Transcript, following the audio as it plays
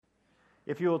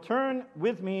If you will turn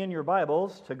with me in your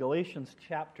Bibles to Galatians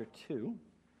chapter 2.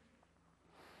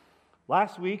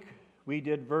 Last week we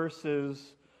did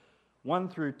verses 1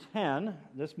 through 10.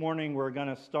 This morning we're going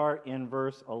to start in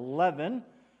verse 11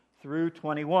 through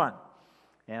 21.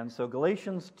 And so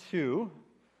Galatians 2,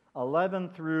 11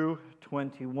 through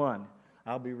 21.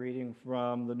 I'll be reading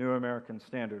from the New American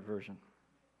Standard Version.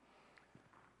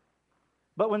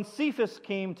 But when Cephas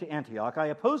came to Antioch, I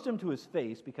opposed him to his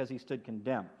face because he stood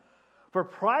condemned. For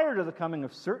prior to the coming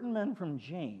of certain men from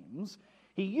James,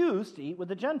 he used to eat with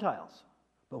the Gentiles.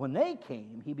 But when they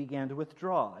came, he began to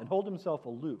withdraw and hold himself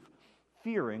aloof,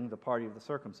 fearing the party of the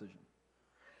circumcision.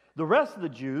 The rest of the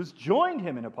Jews joined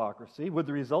him in hypocrisy, with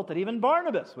the result that even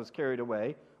Barnabas was carried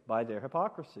away by their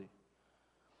hypocrisy.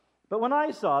 But when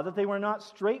I saw that they were not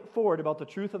straightforward about the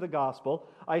truth of the gospel,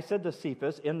 I said to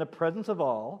Cephas, in the presence of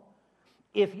all,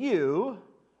 if you,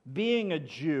 being a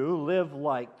Jew, live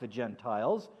like the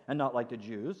Gentiles and not like the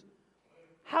Jews,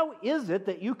 how is it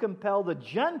that you compel the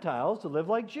Gentiles to live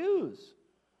like Jews?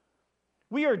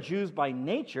 We are Jews by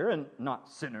nature and not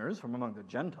sinners from among the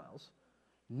Gentiles.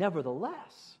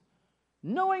 Nevertheless,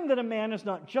 knowing that a man is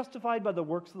not justified by the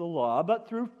works of the law, but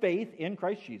through faith in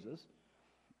Christ Jesus,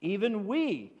 even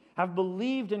we have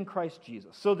believed in Christ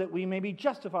Jesus, so that we may be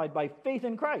justified by faith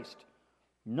in Christ,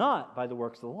 not by the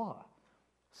works of the law.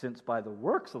 Since by the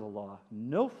works of the law,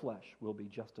 no flesh will be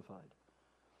justified.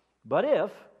 But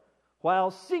if, while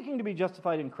seeking to be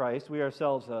justified in Christ, we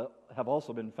ourselves have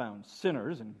also been found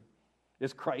sinners, and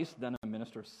is Christ then a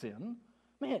minister of sin?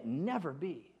 May it never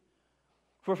be.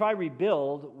 For if I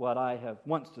rebuild what I have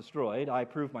once destroyed, I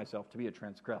prove myself to be a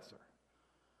transgressor.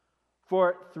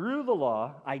 For through the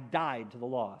law I died to the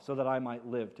law, so that I might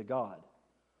live to God.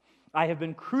 I have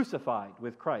been crucified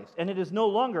with Christ, and it is no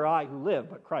longer I who live,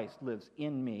 but Christ lives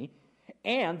in me.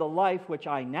 And the life which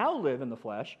I now live in the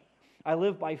flesh, I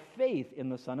live by faith in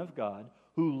the Son of God,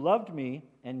 who loved me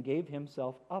and gave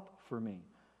himself up for me.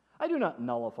 I do not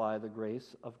nullify the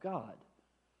grace of God.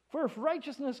 For if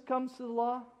righteousness comes to the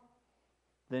law,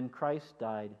 then Christ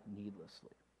died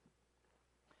needlessly.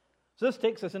 So this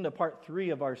takes us into part 3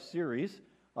 of our series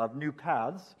of New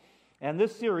Paths. And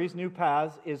this series, New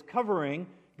Paths, is covering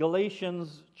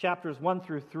Galatians chapters 1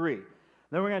 through 3.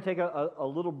 Then we're going to take a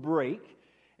little break,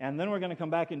 and then we're going to come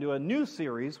back into a new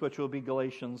series, which will be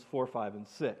Galatians 4, 5, and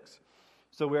 6.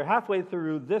 So we're halfway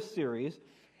through this series,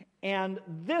 and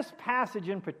this passage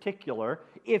in particular,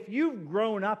 if you've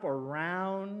grown up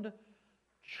around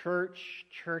church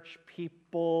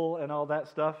people, and all that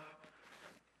stuff,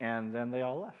 and then they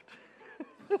all left.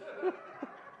 It's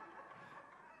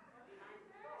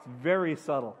very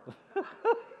subtle.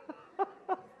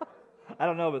 I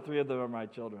don't know, but 3 of them are my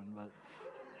children. But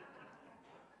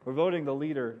we're voting the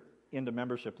leader into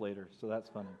membership later, so that's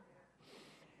funny.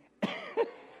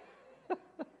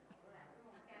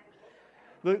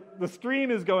 The stream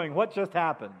is going, what just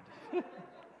happened?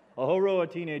 A whole row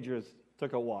of teenagers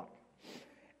took a walk.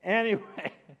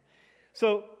 Anyway,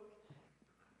 so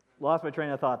lost my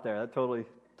train of thought there. That totally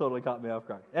caught me off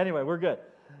guard. Anyway, we're good.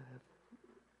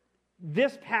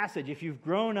 This passage, if you've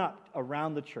grown up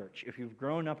around the church, if you've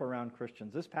grown up around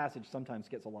Christians, this passage sometimes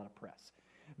gets a lot of press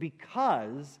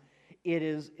because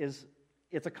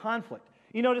it's a conflict.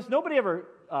 You notice nobody ever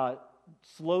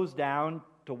slows down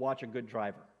to watch a good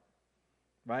driver,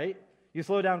 right? You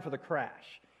slow down for the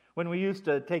crash. When we used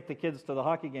to take the kids to the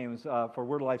hockey games for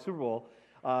Word of Life Super Bowl,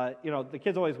 the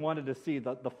kids always wanted to see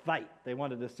the fight. They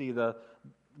wanted to see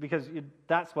because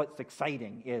that's what's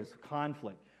exciting, is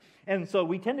conflict. And so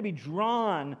we tend to be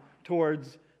drawn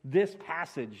towards this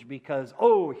passage because,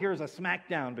 here's a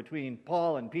smackdown between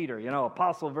Paul and Peter,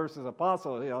 apostle versus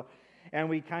apostle, and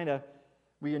we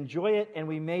enjoy it, and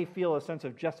we may feel a sense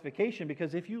of justification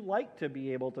because if you like to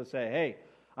be able to say, hey,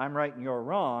 I'm right and you're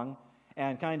wrong,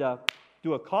 and kind of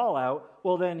do a call out,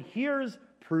 well then here's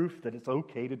proof that it's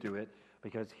okay to do it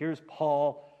because here's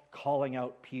Paul calling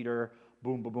out Peter,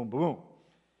 boom, boom, boom, boom.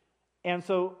 And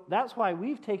so that's why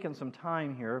we've taken some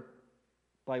time here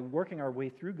by working our way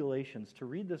through Galatians to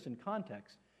read this in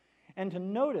context and to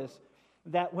notice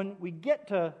that when we get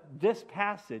to this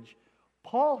passage,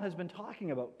 Paul has been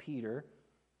talking about Peter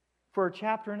for a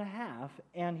chapter and a half,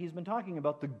 and he's been talking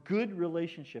about the good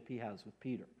relationship he has with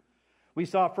Peter. We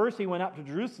saw first he went up to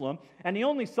Jerusalem, and he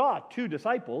only saw 2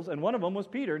 disciples, and one of them was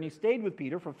Peter, and he stayed with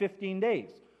Peter for 15 days.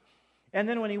 And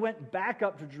then when he went back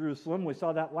up to Jerusalem, we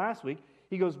saw that last week,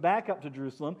 he goes back up to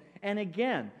Jerusalem, and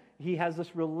again, he has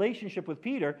this relationship with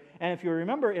Peter. And if you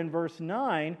remember in verse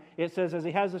 9, it says as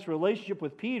he has this relationship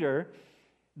with Peter,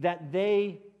 that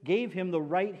they gave him the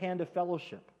right hand of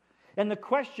fellowship. And the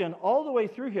question, all the way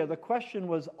through here, the question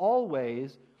was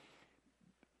always,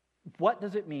 what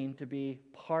does it mean to be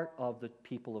part of the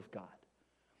people of God?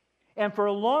 And for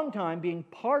a long time, being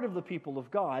part of the people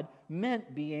of God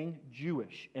meant being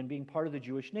Jewish and being part of the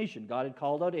Jewish nation. God had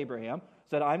called out Abraham,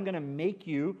 said, I'm going to make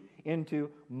you into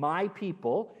my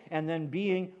people, and then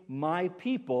being my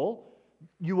people,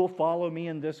 you will follow me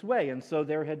in this way. And so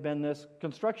there had been this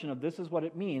construction of this is what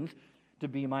it means to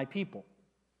be my people.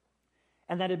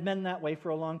 And that had been that way for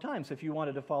a long time. So if you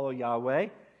wanted to follow Yahweh,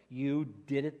 you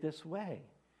did it this way.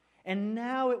 And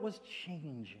now it was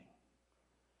changing.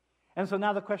 And so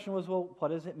now the question was, well, what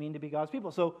does it mean to be God's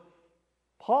people? So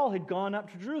Paul had gone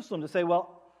up to Jerusalem to say,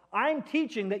 well, I'm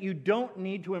teaching that you don't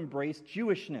need to embrace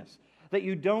Jewishness, that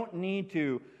you don't need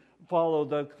to follow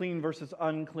the clean versus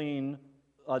unclean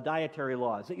dietary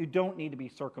laws, that you don't need to be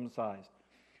circumcised.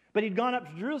 But he'd gone up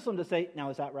to Jerusalem to say, now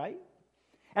is that right?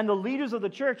 And the leaders of the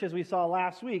church, as we saw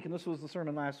last week, and this was the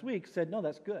sermon last week, said, no,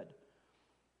 that's good.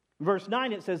 Verse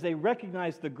 9, it says, they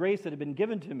recognized the grace that had been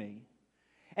given to me.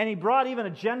 And he brought even a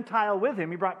Gentile with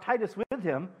him. He brought Titus with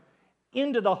him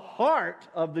into the heart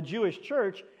of the Jewish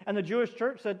church. And the Jewish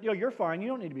church said, you're fine. You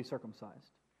don't need to be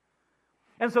circumcised.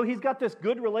 And so he's got this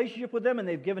good relationship with them, and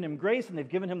they've given him grace, and they've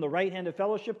given him the right hand of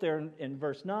fellowship there in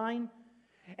verse 9.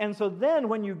 And so then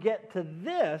when you get to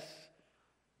this,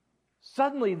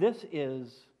 suddenly this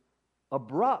is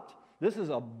abrupt. This is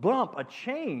a bump, a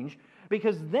change,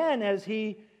 because then as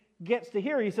he gets to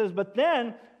here, he says, but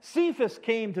then Cephas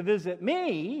came to visit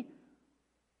me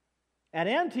at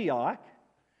Antioch.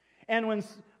 And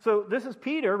so this is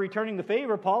Peter returning the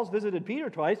favor. Paul's visited Peter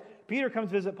twice. Peter comes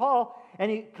to visit Paul, and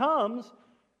he comes,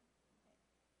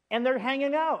 and they're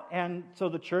hanging out. And so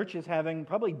the church is having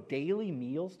probably daily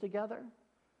meals together.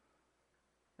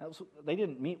 They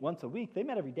didn't meet once a week. They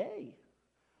met every day.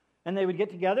 And they would get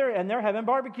together, and they're having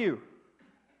barbecue.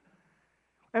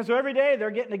 And so every day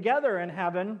they're getting together and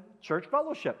having church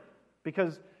fellowship,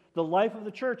 because the life of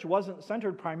the church wasn't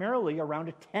centered primarily around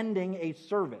attending a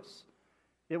service.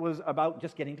 It was about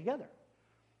just getting together.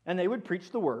 And they would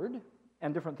preach the word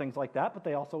and different things like that, but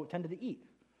they also tended to eat.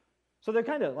 So they're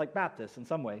kind of like Baptists in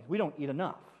some way. We don't eat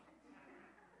enough.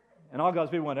 And all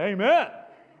God's people went, amen.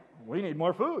 We need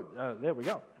more food. There we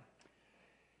go.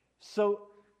 So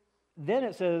then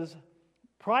it says,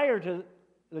 prior to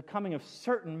the coming of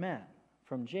certain men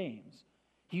from James,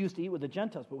 he used to eat with the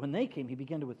Gentiles, but when they came, he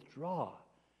began to withdraw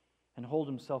and hold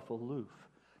himself aloof.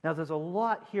 Now, there's a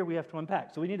lot here we have to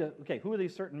unpack. So we need to, who are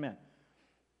these certain men?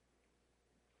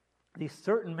 These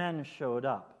certain men showed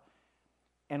up.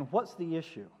 And what's the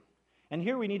issue? And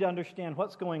here we need to understand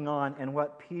what's going on and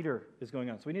what Peter is going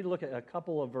on. So we need to look at a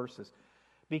couple of verses,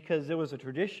 because there was a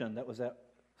tradition that was at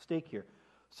stake here.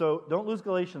 So don't lose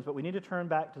Galatians, but we need to turn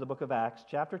back to the book of Acts,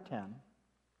 chapter 10.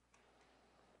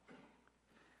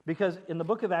 Because in the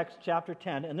book of Acts, chapter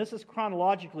 10, and this is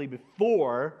chronologically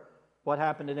before what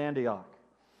happened at Antioch.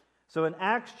 So in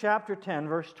Acts chapter 10,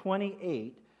 verse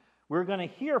 28, we're going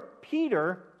to hear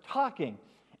Peter talking.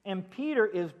 And Peter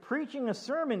is preaching a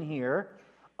sermon here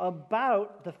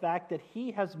about the fact that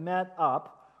he has met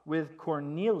up with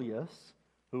Cornelius,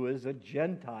 who is a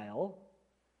Gentile,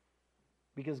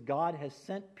 because God has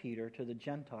sent Peter to the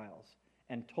Gentiles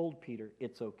and told Peter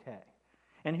it's okay.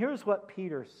 And here's what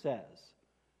Peter says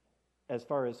as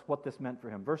far as what this meant for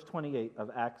him. Verse 28 of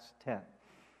Acts 10.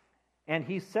 And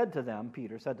he said to them,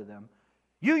 Peter said to them,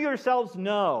 you yourselves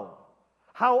know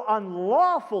how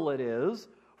unlawful it is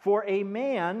for a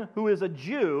man who is a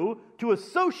Jew to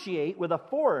associate with a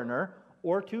foreigner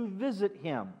or to visit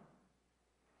him.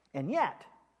 And yet,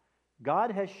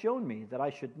 God has shown me that I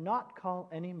should not call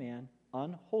any man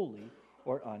unholy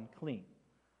or unclean.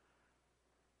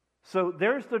 So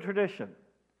there's the tradition.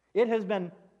 It has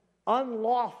been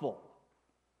unlawful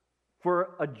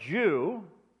for a Jew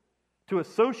to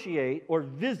associate or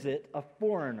visit a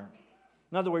foreigner.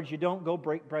 In other words, you don't go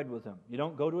break bread with him. You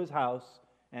don't go to his house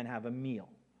and have a meal.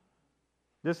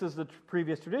 This is the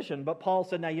previous tradition, but Paul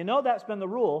said, now that's been the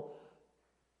rule,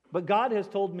 but God has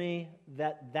told me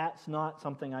that that's not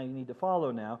something I need to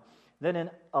follow now. Then in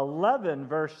 11,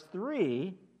 verse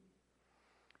 3,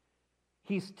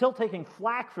 he's still taking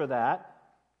flack for that.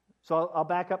 So I'll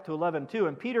back up to 11:2.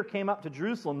 And Peter came up to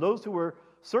Jerusalem. Those who were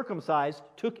circumcised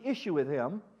took issue with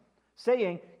him,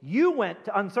 saying, you went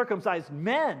to uncircumcised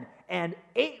men and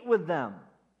ate with them.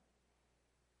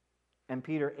 And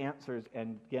Peter answers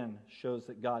and again shows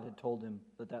that God had told him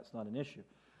that that's not an issue.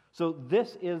 So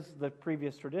this is the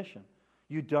previous tradition.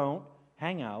 You don't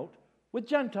hang out with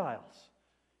Gentiles.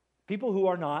 People who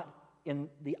are not, in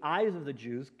the eyes of the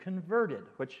Jews, converted,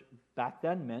 which back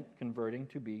then meant converting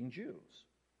to being Jews.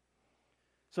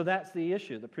 So that's the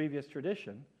issue, the previous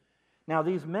tradition. Now,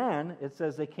 these men, it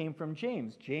says they came from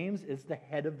James. James is the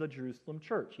head of the Jerusalem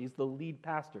church. He's the lead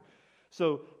pastor.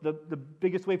 So the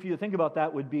biggest way for you to think about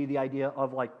that would be the idea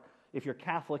of, like, if you're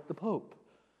Catholic, the Pope.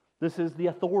 This is the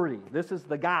authority. This is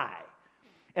the guy.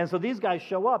 And so these guys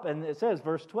show up, and it says,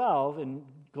 verse 12 in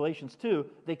Galatians 2,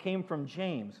 they came from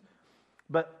James.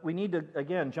 But we need to,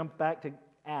 again, jump back to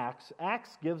Acts.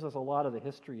 Acts gives us a lot of the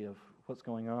history of what's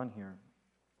going on here.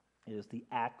 It is the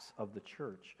Acts of the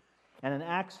church. And in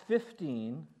Acts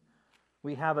 15,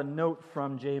 we have a note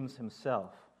from James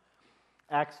himself.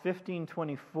 Acts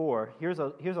 15:24, here's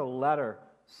a letter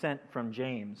sent from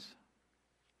James.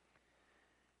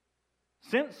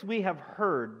 Since we have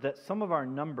heard that some of our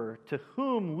number, to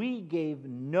whom we gave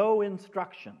no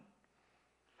instruction,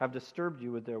 have disturbed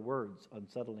you with their words,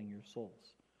 unsettling your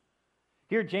souls.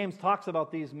 Here James talks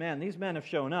about these men. These men have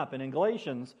shown up, and in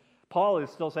Galatians, Paul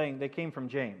is still saying they came from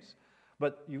James.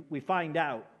 But we find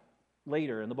out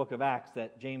later in the book of Acts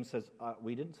that James says,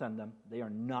 we didn't send them. They are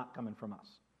not coming from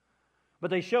us. But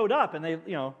they showed up, and they,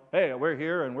 hey, we're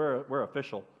here, and we're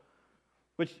official.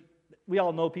 Which we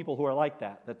all know people who are like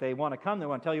that they want to come, they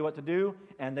want to tell you what to do,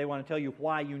 and they want to tell you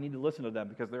why you need to listen to them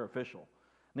because they're official.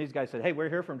 And these guys said, hey, we're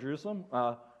here from Jerusalem.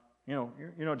 You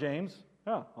know James?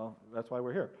 Yeah, well, that's why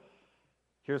we're here.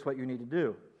 Here's what you need to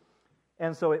do.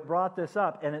 And so it brought this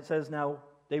up, and it says now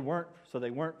they weren't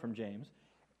from James.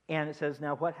 And it says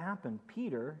now what happened?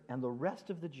 Peter and the rest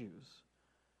of the Jews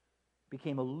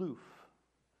became aloof.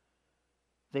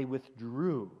 They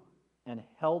withdrew and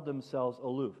held themselves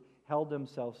aloof, held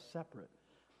themselves separate.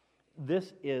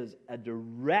 This is a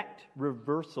direct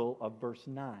reversal of verse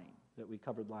 9 that we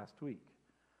covered last week.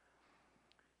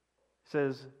 It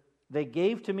says, they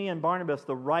gave to me and Barnabas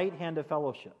the right hand of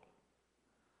fellowship.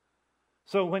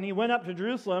 So when he went up to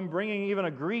Jerusalem, bringing even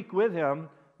a Greek with him,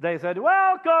 they said,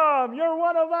 welcome, you're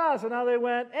one of us. And now they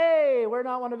went, hey, we're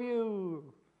not one of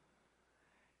you.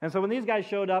 And so when these guys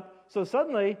showed up, so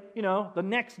suddenly, the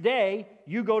next day,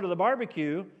 you go to the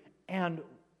barbecue, and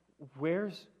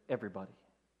where's everybody?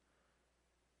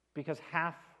 Because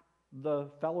half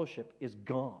the fellowship is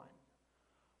gone.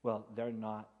 Well, they're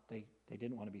not, they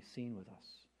didn't want to be seen with us.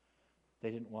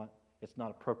 It's not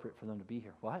appropriate for them to be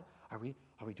here. What? Are we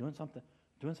doing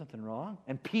something wrong?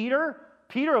 And Peter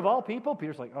of all people,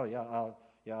 Peter's like, oh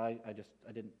yeah, I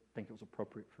didn't think it was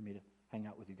appropriate for me to hang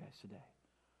out with you guys today.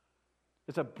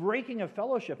 It's a breaking of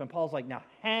fellowship, and Paul's like, now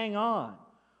hang on,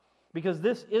 because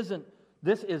this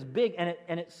is big,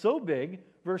 and it's so big,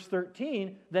 verse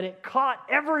 13, that it caught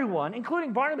everyone,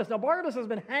 including Barnabas. Now Barnabas has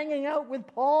been hanging out with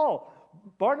Paul.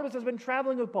 Barnabas has been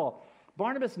traveling with Paul.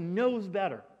 Barnabas knows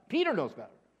better. Peter knows better.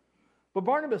 But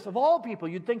Barnabas, of all people,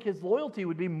 you'd think his loyalty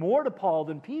would be more to Paul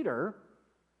than Peter.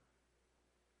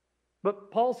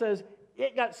 But Paul says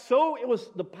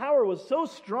the power was so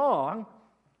strong,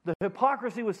 the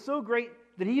hypocrisy was so great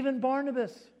that even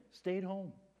Barnabas stayed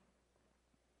home.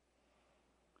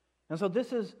 And so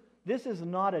this is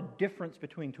not a difference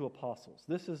between two apostles.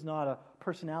 This is not a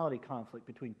personality conflict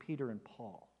between Peter and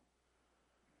Paul.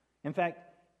 In fact,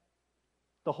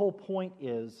 the whole point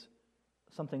is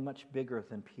something much bigger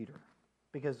than Peter.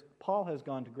 Because Paul has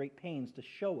gone to great pains to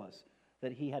show us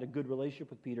that he had a good relationship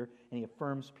with Peter, and he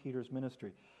affirms Peter's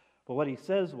ministry. But what he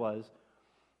says was,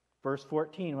 verse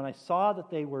 14, when I saw that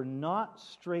they were not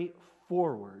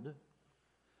straightforward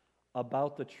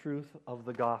about the truth of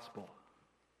the gospel.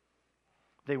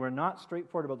 They were not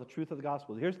straightforward about the truth of the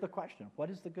gospel. Here's the question. What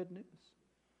is the good news?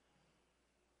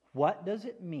 What does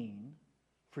it mean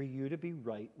for you to be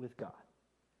right with God?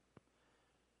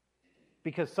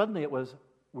 Because suddenly it was,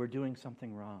 we're doing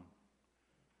something wrong.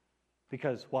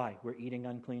 Because why? We're eating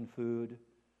unclean food,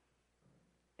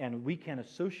 and we can't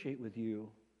associate with you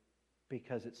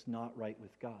because it's not right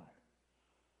with God.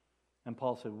 And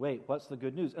Paul said, wait, what's the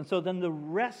good news? And so then the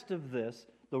rest of this,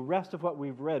 the rest of what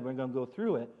we've read, we're going to go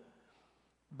through it,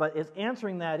 but it's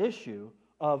answering that issue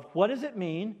of what does it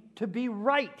mean to be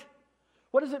right?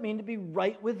 What does it mean to be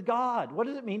right with God? What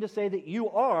does it mean to say that you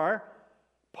are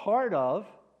part of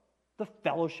the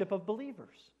fellowship of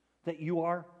believers? That you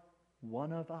are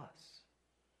one of us.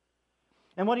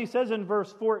 And what he says in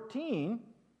verse 14,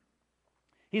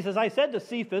 he says, I said to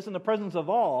Cephas in the presence of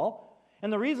all,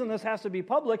 and the reason this has to be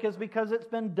public is because it's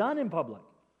been done in public.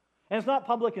 And it's not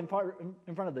public in front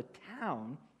of the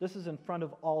town. This is in front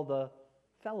of all the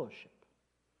fellowship.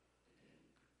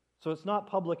 So it's not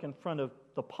public in front of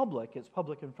the public, it's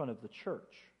public in front of the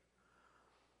church.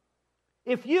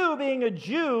 If you, being a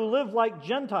Jew, live like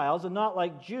Gentiles and not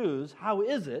like Jews, how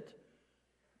is it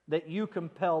that you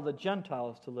compel the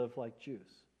Gentiles to live like Jews?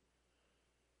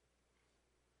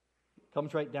 It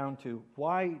comes right down to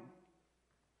why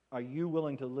are you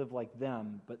willing to live like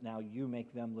them, but now you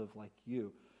make them live like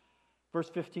you? Verse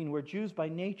 15, we're Jews by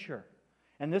nature.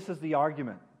 And this is the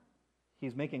argument.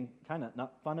 He's making kind of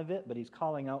not fun of it, but he's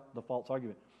calling out the false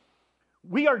argument.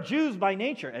 We are Jews by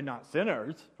nature and not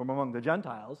sinners from among the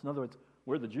Gentiles. In other words,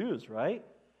 we're the Jews, right?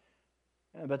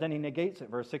 But then he negates it,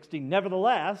 verse 16.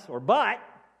 Nevertheless, or but,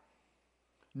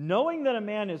 knowing that a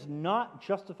man is not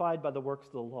justified by the works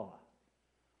of the law,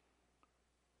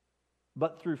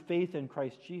 but through faith in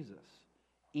Christ Jesus,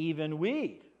 even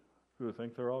we, who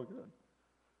think they're all good,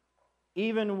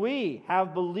 even we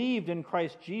have believed in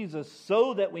Christ Jesus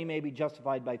so that we may be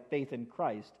justified by faith in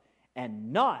Christ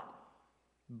and not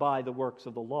by the works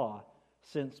of the law,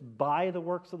 since by the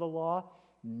works of the law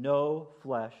no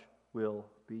flesh will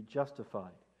be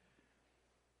justified.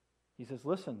 He says,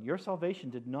 listen, your salvation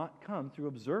did not come through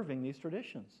observing these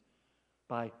traditions,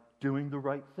 by doing the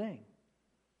right thing.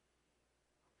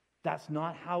 That's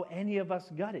not how any of us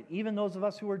got it. Even those of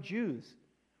us who are Jews,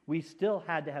 we still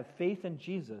had to have faith in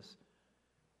Jesus.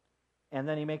 And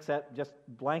then he makes that just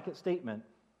blanket statement.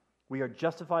 We are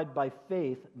justified by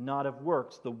faith, not of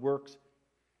works. The works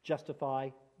justify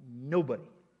nobody.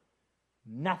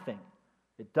 Nothing.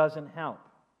 It doesn't help.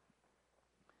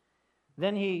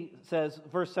 Then he says,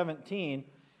 verse 17,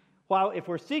 while if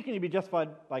we're seeking to be justified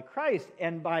by Christ,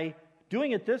 and by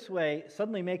doing it this way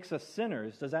suddenly makes us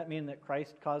sinners, does that mean that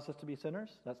Christ caused us to be sinners?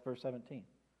 That's verse 17.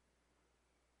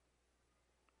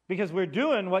 Because we're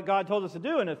doing what God told us to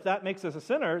do, and if that makes us a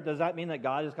sinner, does that mean that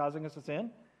God is causing us to sin?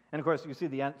 And of course, you see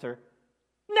the answer,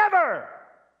 never!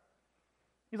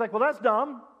 He's like, well, that's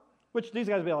dumb. Which these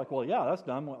guys will be like, well, yeah, that's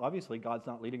dumb. Well, obviously, God's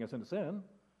not leading us into sin.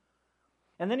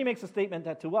 And then he makes a statement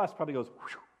that to us probably goes,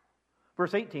 whoosh.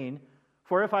 Verse 18,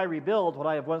 for if I rebuild what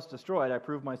I have once destroyed, I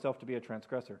prove myself to be a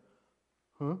transgressor.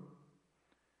 Huh?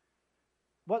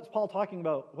 What's Paul talking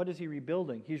about? What is he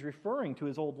rebuilding? He's referring to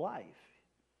his old life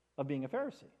of being a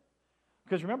Pharisee.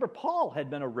 Because remember, Paul had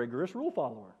been a rigorous rule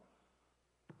follower.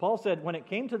 Paul said, when it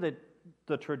came to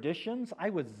the traditions,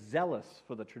 I was zealous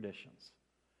for the traditions.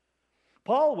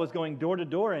 Paul was going door to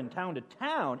door and town to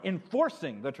town,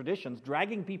 enforcing the traditions,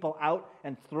 dragging people out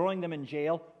and throwing them in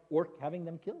jail or having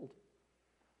them killed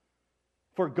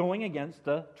for going against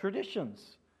the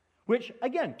traditions, which,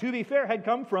 again, to be fair, had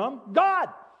come from God.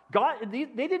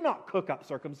 They did not cook up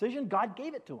circumcision. God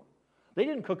gave it to them. They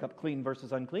didn't cook up clean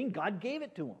versus unclean. God gave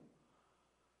it to them.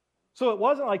 So it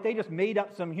wasn't like they just made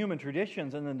up some human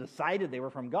traditions and then decided they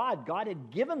were from God. God had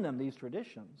given them these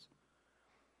traditions.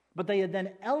 But they had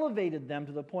then elevated them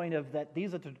to the point of that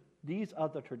these are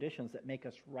the traditions that make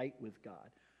us right with God.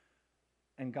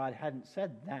 And God hadn't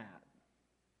said that.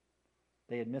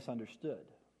 They had misunderstood.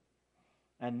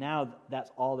 And now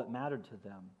that's all that mattered to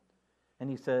them. And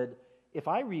he said, if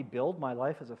I rebuild my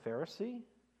life as a Pharisee,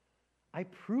 I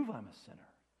prove I'm a sinner.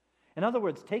 In other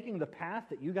words, taking the path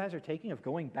that you guys are taking of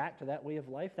going back to that way of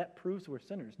life, that proves we're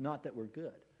sinners, not that we're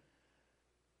good.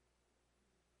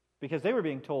 Because they were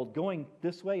being told, going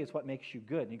this way is what makes you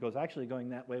good. And he goes, actually, going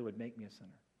that way would make me a sinner.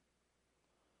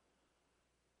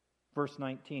 Verse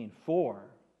 19, for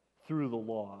through the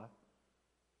law,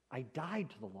 I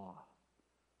died to the law,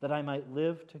 that I might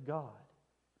live to God.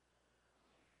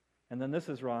 And then this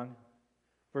is wrong.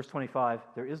 Verse 25,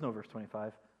 there is no verse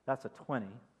 25. That's a 20.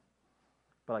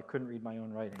 But I couldn't read my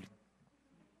own writing.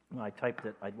 When I typed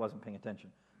it, I wasn't paying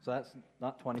attention. So that's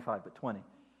not 25, but 20.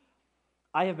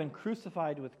 I have been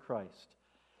crucified with Christ,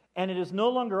 and it is no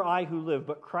longer I who live,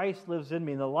 but Christ lives in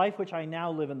me. In the life which I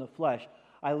now live in the flesh,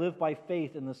 I live by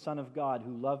faith in the Son of God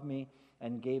who loved me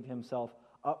and gave himself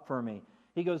up for me.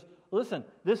 He goes, listen,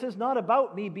 this is not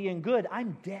about me being good.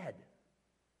 I'm dead.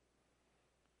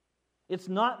 It's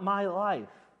not my life.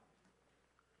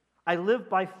 I live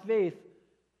by faith,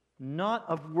 not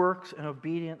of works and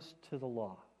obedience to the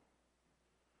law.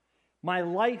 My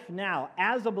life now,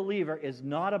 as a believer, is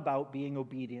not about being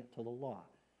obedient to the law.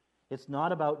 It's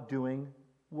not about doing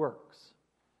works.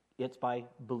 It's by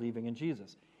believing in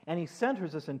Jesus. And he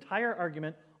centers this entire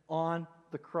argument on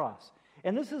the cross.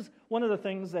 And this is one of the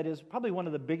things that is probably one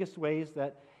of the biggest ways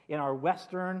that in our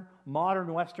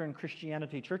modern Western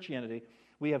Christianity, churchianity,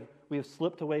 we have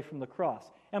slipped away from the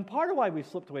cross. And part of why we've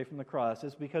slipped away from the cross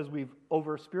is because we've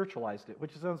over-spiritualized it,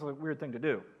 which sounds like a weird thing to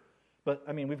do. But,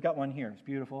 I mean, we've got one here. It's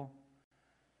beautiful.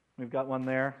 We've got one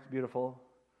there. It's beautiful.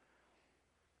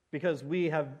 Because we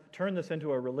have turned this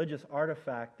into a religious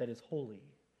artifact that is holy.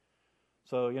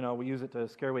 So, we use it to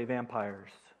scare away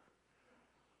vampires.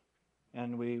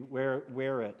 And we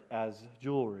wear it as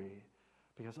jewelry.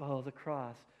 Because, the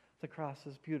cross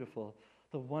is beautiful.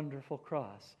 The wonderful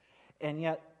cross. And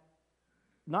yet,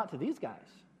 not to these guys.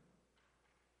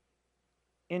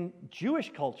 In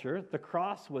Jewish culture, the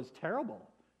cross was terrible.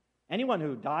 Anyone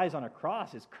who dies on a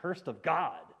cross is cursed of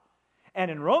God.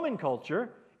 And in Roman culture,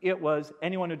 it was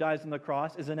anyone who dies on the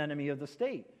cross is an enemy of the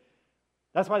state.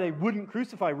 That's why they wouldn't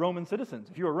crucify Roman citizens.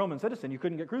 If you were a Roman citizen, you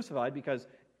couldn't get crucified because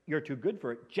you're too good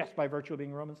for it just by virtue of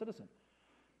being a Roman citizen.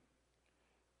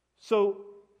 So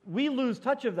we lose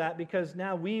touch of that because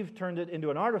now we've turned it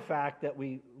into an artifact that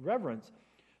we reverence.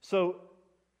 So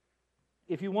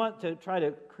if you want to try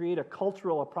to create a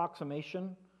cultural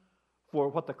approximation for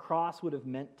what the cross would have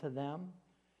meant to them,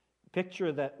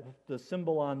 picture that the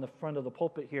symbol on the front of the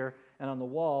pulpit here and on the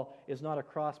wall is not a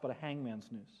cross but a hangman's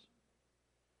noose.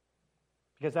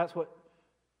 Because that's what,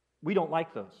 we don't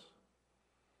like those.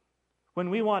 When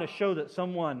we want to show that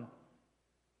someone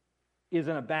is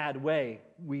in a bad way,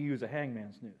 we use a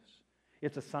hangman's noose.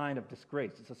 It's a sign of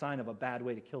disgrace. It's a sign of a bad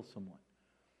way to kill someone.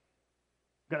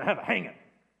 Gonna have a hanging.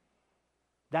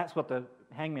 That's what the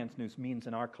hangman's noose means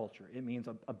in our culture. It means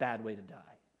a bad way to die.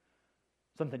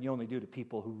 Something you only do to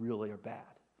people who really are bad.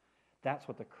 That's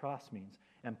what the cross means.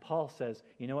 And Paul says,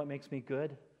 you know what makes me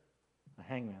good? A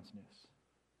hangman's noose.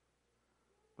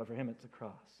 But for him, it's a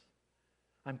cross.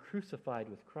 I'm crucified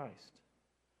with Christ.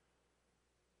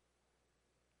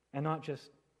 And not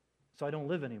just so I don't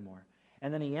live anymore.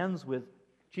 And then he ends with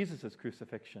Jesus'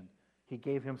 crucifixion. He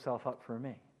gave himself up for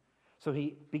me. So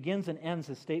he begins and ends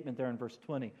his statement there in verse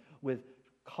 20 with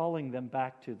calling them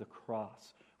back to the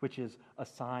cross, which is a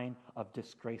sign of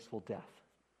disgraceful death.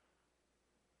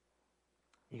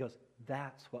 He goes,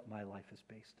 that's what my life is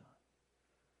based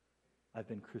on. I've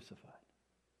been crucified.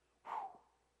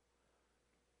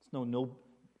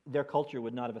 Their culture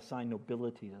would not have assigned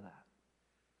nobility to that.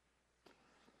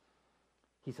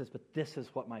 He says, but this is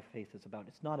what my faith is about.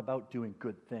 It's not about doing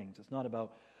good things. It's not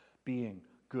about being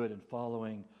good and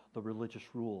following the religious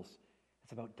rules.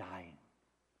 It's about dying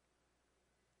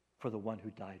for the one who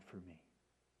died for me.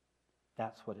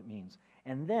 That's what it means.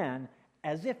 And then,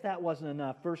 as if that wasn't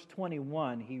enough, verse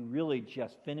 21, he really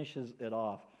just finishes it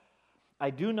off. I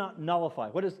do not nullify.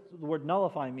 What does the word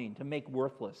nullify mean? To make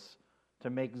worthless. To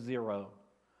make zero.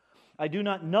 I do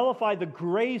not nullify the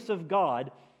grace of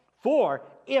God, for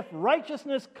if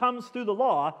righteousness comes through the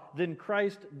law, then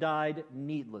Christ died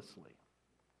needlessly.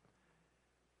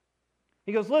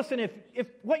 He goes, listen, if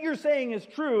what you're saying is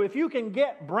true, if you can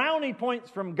get brownie points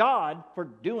from God for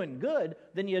doing good,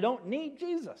 then you don't need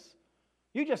Jesus.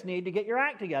 You just need to get your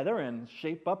act together and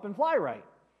shape up and fly right.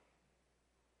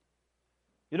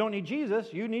 You don't need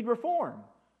Jesus, you need reform.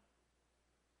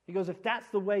 He goes, if that's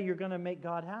the way you're going to make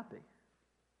God happy,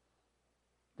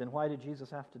 then why did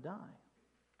Jesus have to die?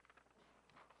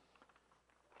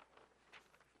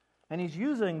 And he's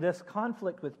using this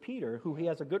conflict with Peter, who he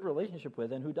has a good relationship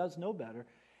with and who does know better.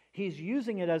 He's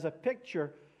using it as a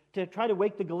picture to try to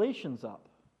wake the Galatians up.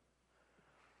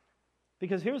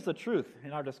 Because here's the truth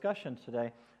in our discussion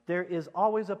today. There is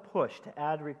always a push to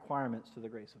add requirements to the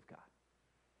grace of God.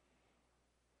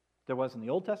 There was in the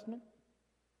Old Testament.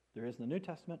 There is in the New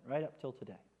Testament right up till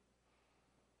today.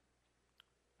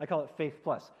 I call it faith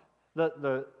plus.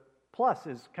 The plus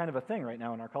is kind of a thing right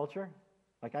now in our culture.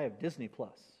 Like I have Disney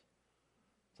Plus.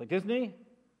 It's like Disney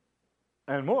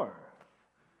and more.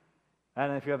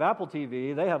 And if you have Apple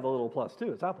TV, they have the little plus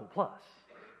too. It's Apple Plus.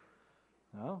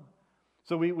 You know?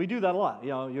 So we do that a lot.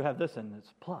 You know, you have this and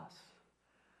it's plus.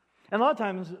 And a lot of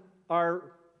times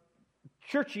our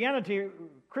Christianity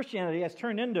has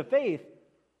turned into faith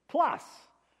plus.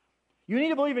 You need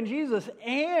to believe in Jesus,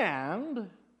 and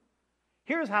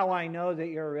here's how I know that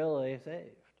you're really saved.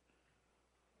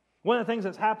 One of the things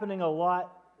that's happening a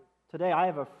lot today, I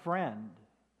have a friend.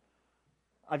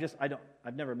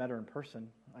 I've never met her in person.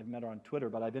 I've met her on Twitter,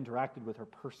 but I've interacted with her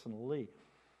personally.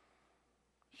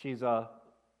 She's a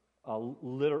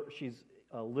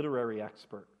literary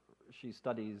expert. She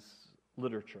studies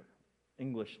literature,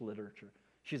 English literature.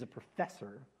 She's a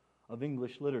professor of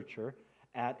English literature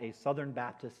at a Southern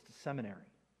Baptist seminary.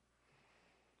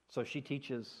 So she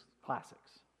teaches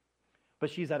classics. But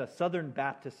she's at a Southern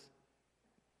Baptist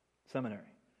seminary,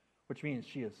 which means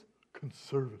she is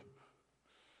conservative.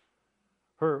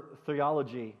 Her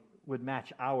theology would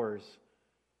match ours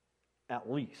at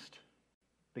least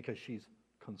because she's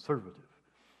conservative.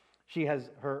 She has,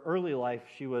 her early life,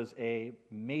 she was a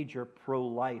major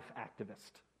pro-life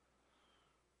activist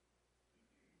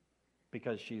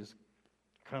because she's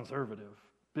conservative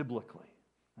biblically,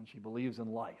 and she believes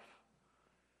in life.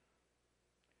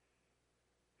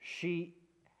 She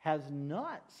has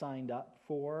not signed up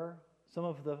for some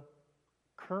of the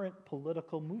current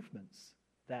political movements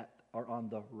that are on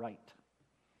the right,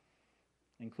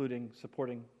 including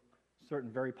supporting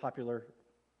certain very popular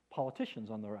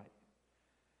politicians on the right.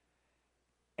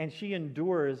 And she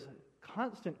endures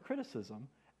constant criticism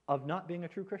of not being a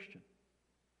true Christian.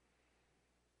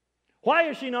 Why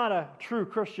is she not a true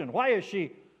Christian? Why is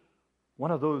she one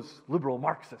of those liberal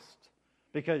Marxists?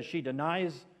 Because she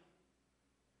denies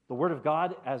the Word of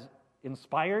God as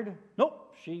inspired?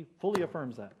 Nope, she fully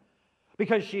affirms that.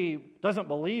 Because she doesn't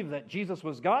believe that Jesus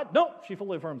was God? Nope, she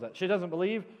fully affirms that. She doesn't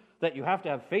believe that you have to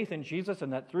have faith in Jesus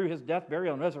and that through his death,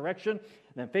 burial, and resurrection,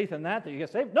 and then faith in that you get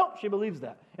saved? Nope, she believes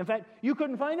that. In fact, you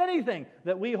couldn't find anything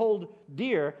that we hold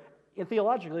dear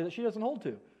theologically that she doesn't hold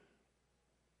to.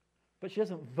 But she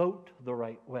doesn't vote the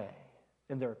right way,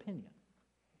 in their opinion.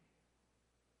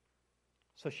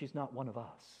 So she's not one of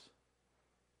us.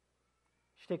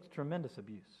 She takes tremendous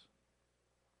abuse.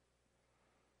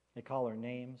 They call her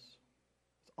names.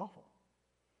 It's awful.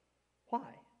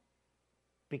 Why?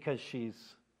 Because she's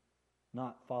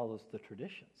not follows the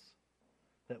traditions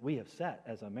that we have set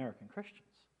as American Christians.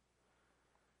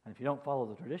 And if you don't follow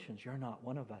the traditions, you're not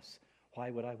one of us. Why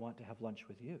would I want to have lunch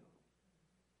with you?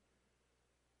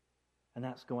 And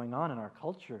that's going on in our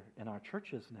culture, in our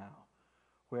churches now,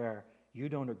 where you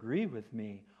don't agree with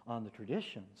me on the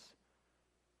traditions.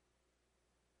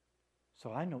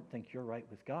 So I don't think you're right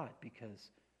with God because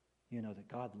you know that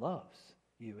God loves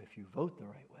you if you vote the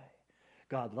right way.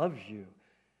 God loves you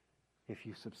if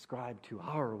you subscribe to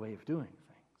our way of doing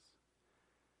things.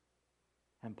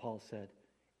 And Paul said,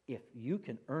 if you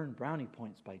can earn brownie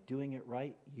points by doing it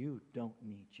right, you don't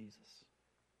need Jesus.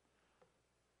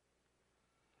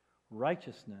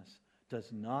 Righteousness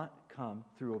does not come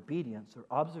through obedience or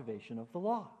observation of the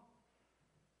law.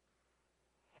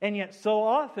 And yet so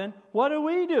often, what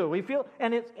do? We feel,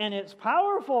 and it's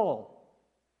powerful.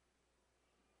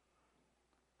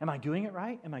 Am I doing it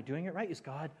right? Am I doing it right? Is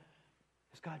God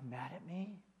mad at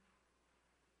me?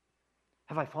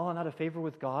 Have I fallen out of favor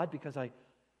with God because I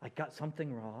got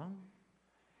something wrong?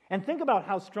 And think about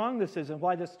how strong this is and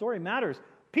why this story matters.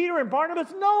 Peter and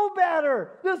Barnabas know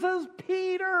better. This is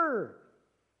Peter.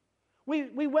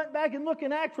 We went back and looked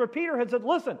in Acts where Peter had said,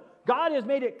 listen, God has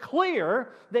made it clear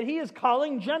that he is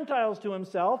calling Gentiles to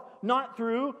himself, not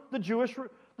through the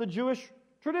Jewish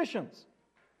traditions.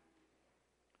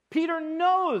 Peter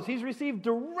knows he's received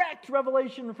direct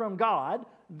revelation from God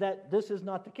that this is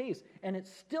not the case. And it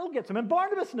still gets him. And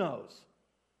Barnabas knows.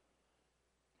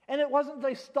 And it wasn't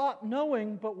they stopped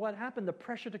knowing, but what happened? The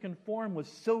pressure to conform was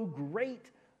so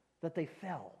great that they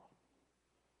fell.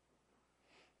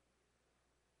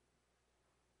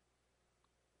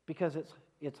 Because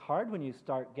it's hard when you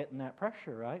start getting that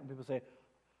pressure, right? People say,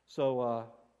 so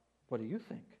what do you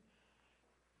think?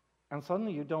 And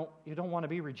suddenly you don't want to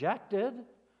be rejected.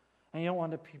 And you don't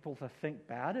want people to think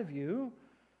bad of you.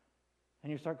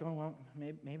 And you start going, well,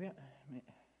 maybe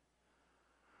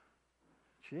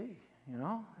gee,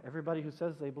 everybody who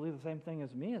says they believe the same thing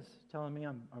as me is telling me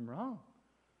I'm wrong.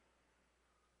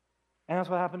 And that's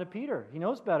what happened to Peter. He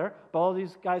knows better. But all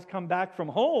these guys come back from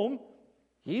home.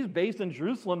 He's based in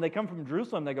Jerusalem. They come from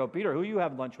Jerusalem. They go, Peter, who you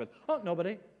have lunch with? Oh,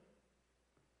 nobody.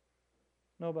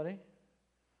 Nobody.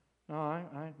 No,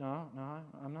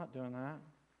 I'm not doing that.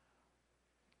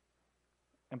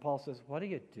 And Paul says, what are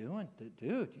you doing?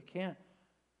 Dude,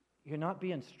 you're not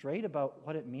being straight about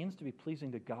what it means to be pleasing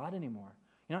to God anymore.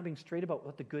 You're not being straight about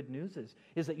what the good news is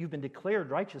that you've been declared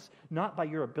righteous, not by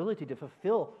your ability to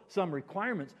fulfill some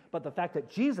requirements, but the fact that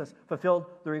Jesus fulfilled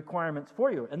the requirements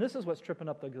for you. And this is what's tripping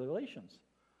up the Galatians.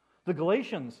 The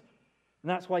Galatians, and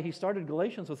that's why he started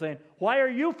Galatians with saying, why are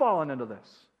you falling into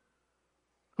this?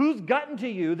 Who's gotten to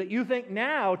you that you think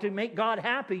now to make God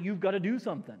happy, you've got to do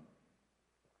something?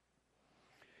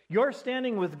 Your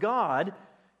standing with God,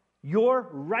 your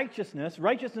righteousness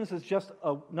is just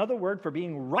another word for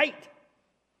being right.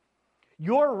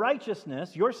 Your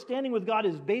righteousness, your standing with God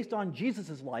is based on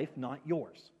Jesus' life, not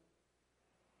yours.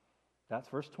 That's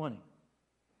verse 20.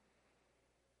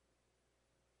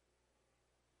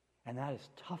 And that is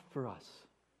tough for us.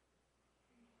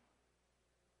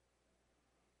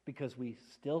 Because we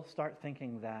still start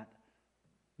thinking that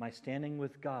my standing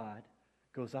with God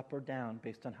goes up or down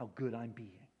based on how good I'm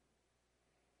being.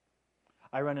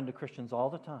 I run into Christians all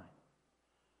the time.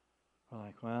 We're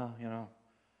like, well,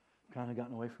 I've kind of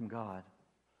gotten away from God.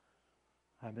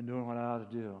 I've been doing what I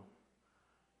ought to do.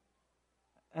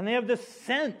 And they have this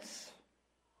sense,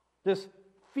 this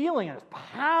feeling, and it's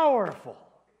powerful,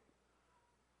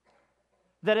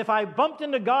 that if I bumped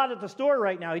into God at the store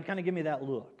right now, he'd kind of give me that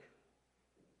look.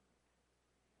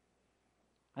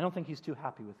 I don't think he's too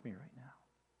happy with me right now.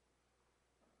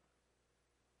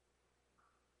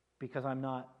 Because I'm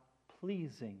not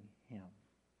pleasing him.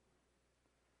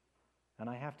 And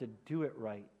I have to do it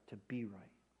right to be right.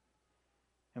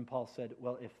 And Paul said,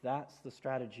 well, if that's the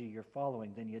strategy you're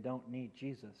following, then you don't need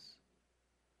Jesus.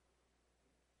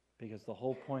 Because the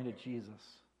whole point of Jesus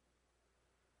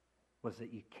was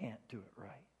that you can't do it right.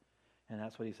 And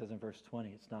that's what he says in verse 20.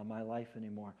 It's not my life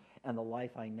anymore. And the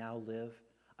life I now live,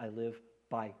 I live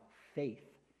by faith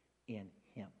in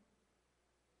him.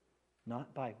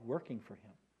 Not by working for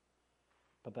him,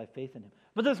 but by faith in him.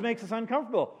 But this makes us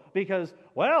uncomfortable because,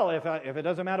 well, if it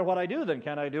doesn't matter what I do, then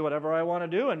can I do whatever I want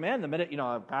to do? And man, the minute,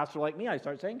 a pastor like me, I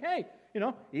start saying, hey,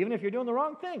 even if you're doing the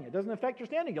wrong thing, it doesn't affect your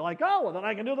standing. You're like, oh, well, then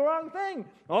I can do the wrong thing.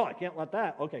 Oh, I can't let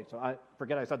that. Okay, so I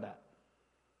forget I said that.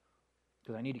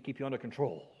 Because I need to keep you under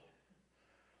control.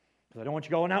 Because I don't want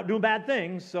you going out doing bad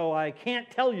things, so I can't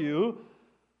tell you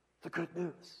the good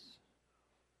news.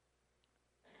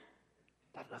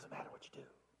 That doesn't matter what you do.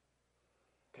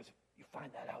 Because if you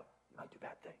find that out, you might do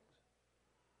bad things.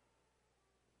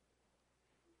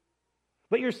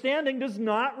 But your standing does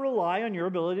not rely on your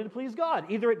ability to please God.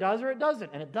 Either it does or it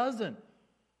doesn't, and it doesn't.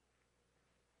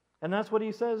 And that's what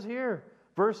he says here.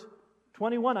 Verse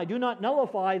 21, I do not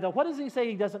nullify the... What does he say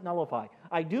he doesn't nullify?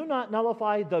 I do not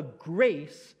nullify the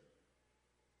grace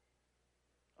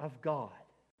of God.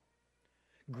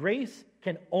 Grace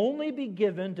can only be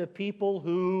given to people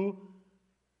who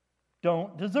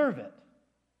don't deserve it,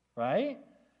 right?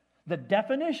 The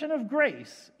definition of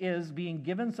grace is being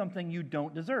given something you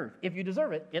don't deserve. If you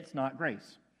deserve it, it's not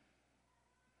grace.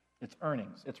 It's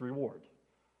earnings. It's reward.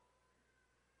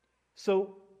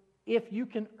 So, if you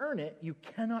can earn it, you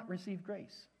cannot receive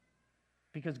grace.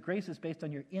 Because grace is based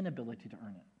on your inability to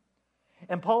earn it.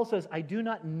 And Paul says, I do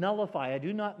not nullify, I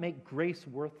do not make grace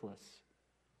worthless.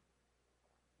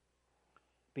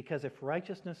 Because if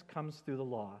righteousness comes through the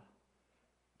law,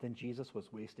 then Jesus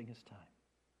was wasting his time.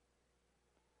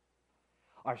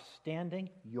 Our standing,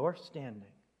 your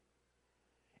standing,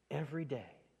 every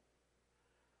day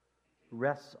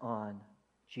rests on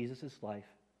Jesus' life,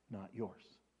 not yours.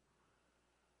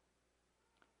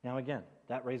 Now again,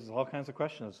 that raises all kinds of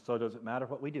questions. So does it matter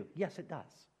what we do? Yes, it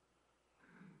does.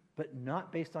 But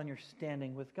not based on your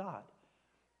standing with God.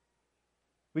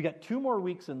 We got 2 more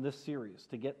weeks in this series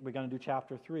we're going to do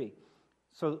chapter 3.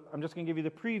 So I'm just going to give you the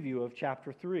preview of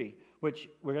chapter 3, which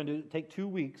we're going to take 2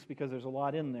 weeks because there's a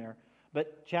lot in there.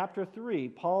 But chapter 3,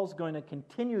 Paul's going to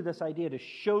continue this idea to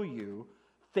show you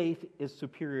faith is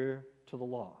superior to the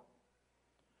law.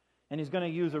 And he's going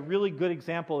to use a really good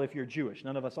example if you're Jewish.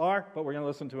 None of us are, but we're going to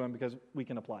listen to him because we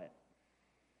can apply it.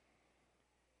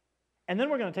 And then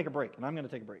we're going to take a break, and I'm going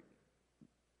to take a break.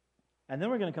 And then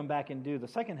we're going to come back and do the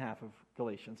second half of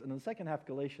Galatians. And in the second half of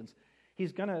Galatians,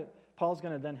 Paul's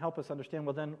going to then help us understand,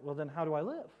 well then how do I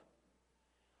live?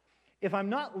 If I'm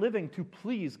not living to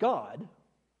please God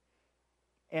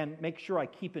and make sure I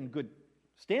keep in good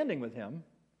standing with him,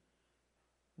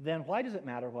 then why does it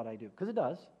matter what I do? Because it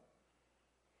does.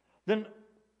 Then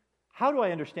how do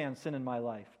I understand sin in my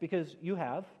life? Because you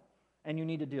have, and you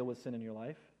need to deal with sin in your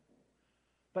life.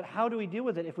 But how do we deal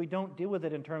with it if we don't deal with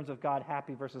it in terms of God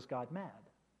happy versus God mad?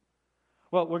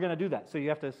 Well, we're going to do that. So you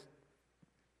have to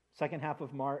second half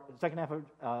of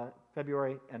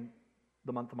February and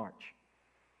the month of March.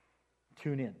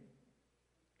 Tune in.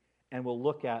 And we'll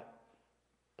look at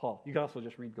Paul. You can also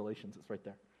just read Galatians. It's right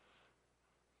there.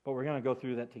 But we're going to go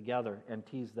through that together and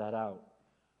tease that out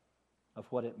of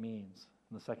what it means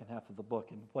in the second half of the book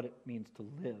and what it means to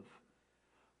live.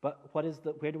 But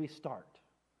where do we start?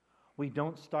 We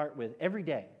don't start with, every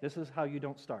day, this is how you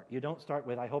don't start. You don't start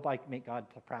with, I hope I make God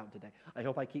proud today. I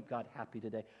hope I keep God happy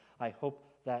today. I hope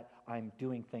that I'm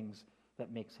doing things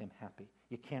that makes him happy.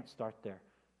 You can't start there.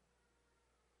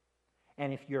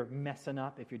 And if you're messing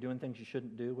up, if you're doing things you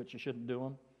shouldn't do, which you shouldn't do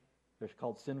them, they're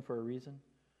called sin for a reason.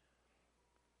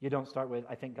 You don't start with,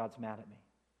 I think God's mad at me.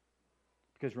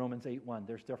 Because Romans 8:1,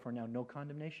 there's therefore now no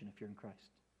condemnation if you're in Christ.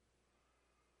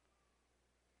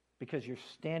 Because you're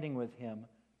standing with him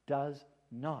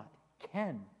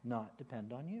cannot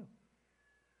depend on you.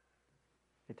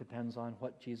 It depends on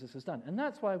what Jesus has done. And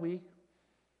that's why we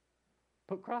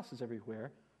put crosses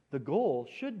everywhere. The goal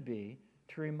should be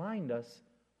to remind us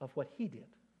of what he did,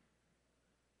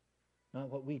 not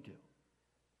what we do.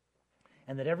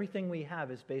 And that everything we have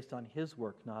is based on his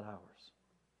work, not ours.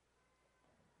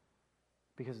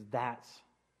 Because that's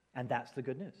the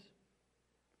good news.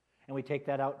 And we take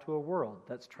that out to a world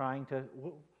that's trying to,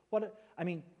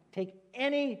 take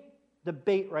any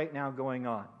debate right now going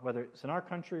on, whether it's in our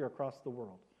country or across the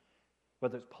world,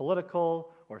 whether it's political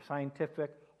or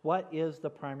scientific, what is the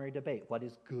primary debate? What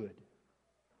is good?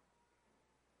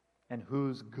 And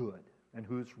who's good? And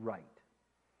who's right?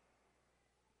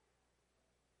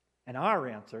 And our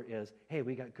answer is, hey,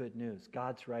 we got good news.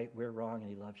 God's right, we're wrong, and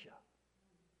he loves you.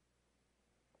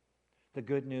 The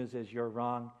good news is you're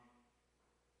wrong,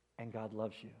 and God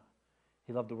loves you.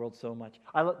 He loved the world so much.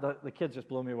 The kids just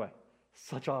blow me away.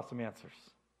 Such awesome answers.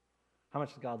 How much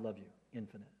does God love you?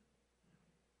 Infinite.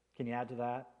 Can you add to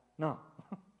that? No.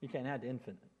 You can't add to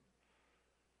infinite.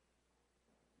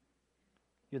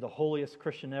 You're the holiest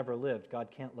Christian ever lived. God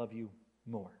can't love you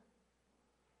more.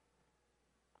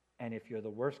 And if you're the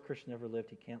worst Christian ever lived,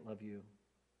 He can't love you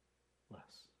less.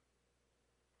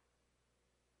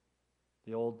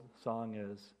 The old song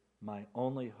is, "My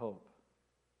only hope."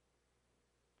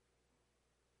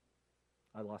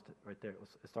 I lost it right there.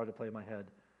 It started playing in my head.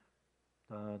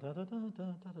 Da, da, da, da, da,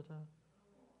 da, da.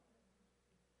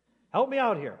 Help me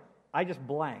out here. I just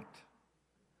blanked.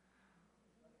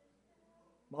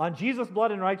 On Jesus'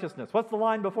 blood and righteousness. What's the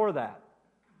line before that?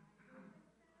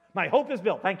 My hope is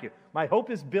built. Thank you. My hope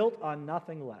is built on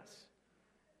nothing less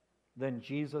than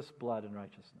Jesus' blood and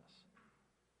righteousness.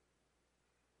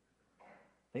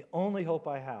 The only hope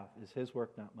I have is His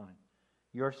work, not mine.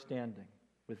 You're standing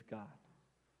with God.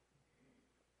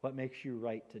 What makes you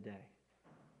right today?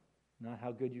 Not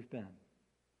how good you've been,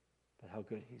 but how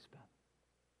good He's been.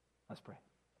 Let's pray.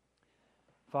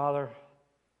 Father,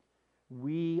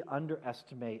 we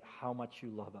underestimate how much you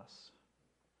love us.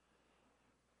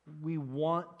 We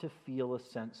want to feel a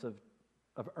sense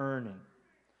of earning.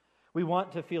 We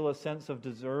want to feel a sense of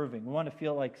deserving. We want to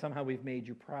feel like somehow we've made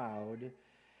you proud.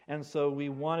 And so we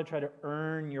want to try to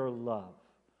earn your love.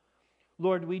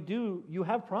 Lord, you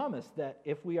have promised that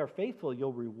if we are faithful,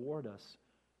 you'll reward us.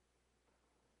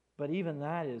 But even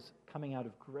that is coming out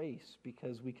of grace,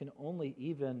 because we can only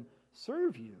even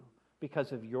serve you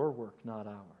because of your work, not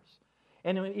ours.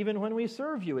 And even when we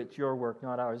serve you, it's your work,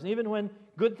 not ours. And even when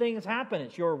good things happen,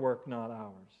 it's your work, not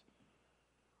ours.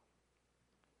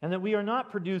 And that we are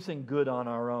not producing good on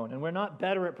our own. And we're not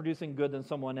better at producing good than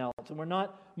someone else. And we're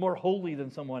not more holy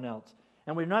than someone else.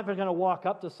 And we're not going to walk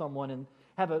up to someone and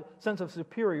have a sense of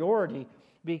superiority,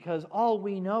 because all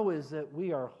we know is that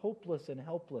we are hopeless and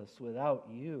helpless without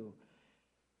you.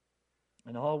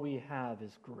 And all we have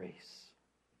is grace.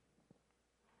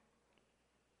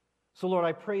 So, Lord,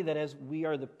 I pray that as we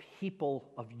are the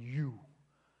people of you,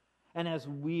 and as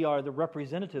we are the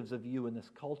representatives of you in this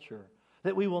culture,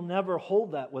 that we will never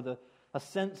hold that with a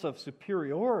sense of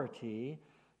superiority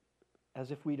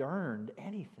as if we'd earned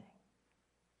anything.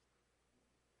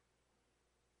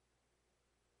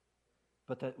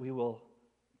 But that we will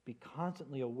be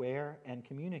constantly aware and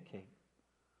communicate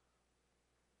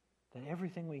that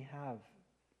everything we have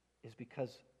is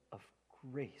because of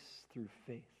grace through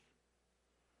faith.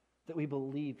 That we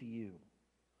believe you.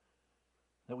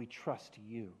 That we trust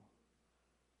you.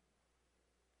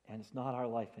 And it's not our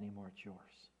life anymore, it's yours.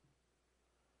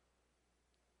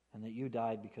 And that you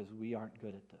died because we aren't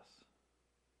good at this.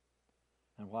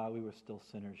 And while we were still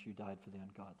sinners, you died for the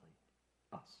ungodly,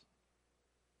 us.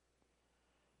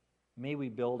 May we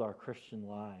build our Christian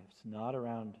lives not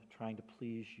around trying to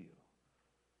please you,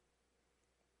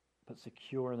 but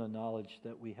secure in the knowledge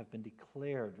that we have been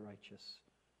declared righteous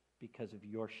because of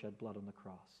your shed blood on the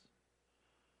cross.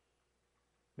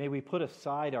 May we put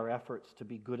aside our efforts to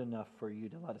be good enough for you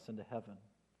to let us into heaven,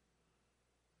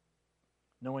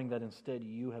 knowing that instead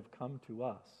you have come to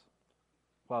us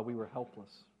while we were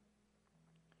helpless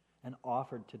and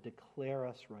offered to declare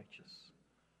us righteous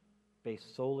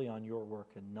based solely on your work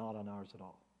and not on ours at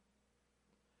all.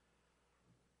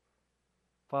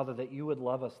 Father, that you would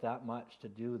love us that much to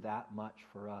do that much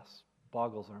for us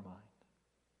boggles our mind.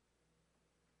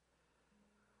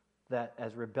 That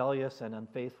as rebellious and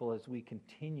unfaithful as we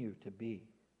continue to be,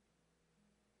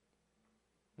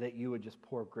 that you would just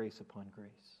pour grace upon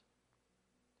grace.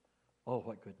 Oh,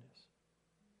 what good news.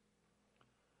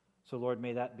 So, Lord,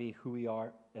 may that be who we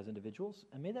are as individuals,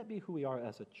 and may that be who we are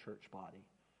as a church body,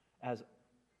 as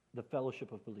the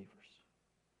fellowship of believers.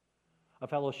 A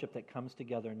fellowship that comes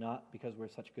together not because we're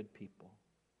such good people,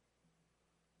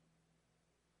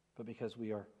 but because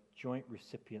we are joint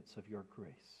recipients of your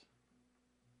grace.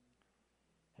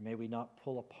 And may we not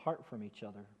pull apart from each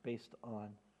other based on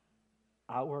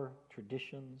our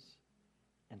traditions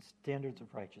and standards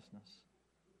of righteousness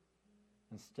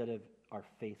instead of our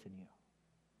faith in you.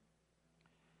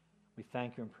 We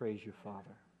thank you and praise you,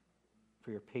 Father,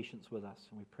 for your patience with us,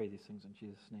 and we pray these things in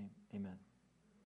Jesus' name. Amen.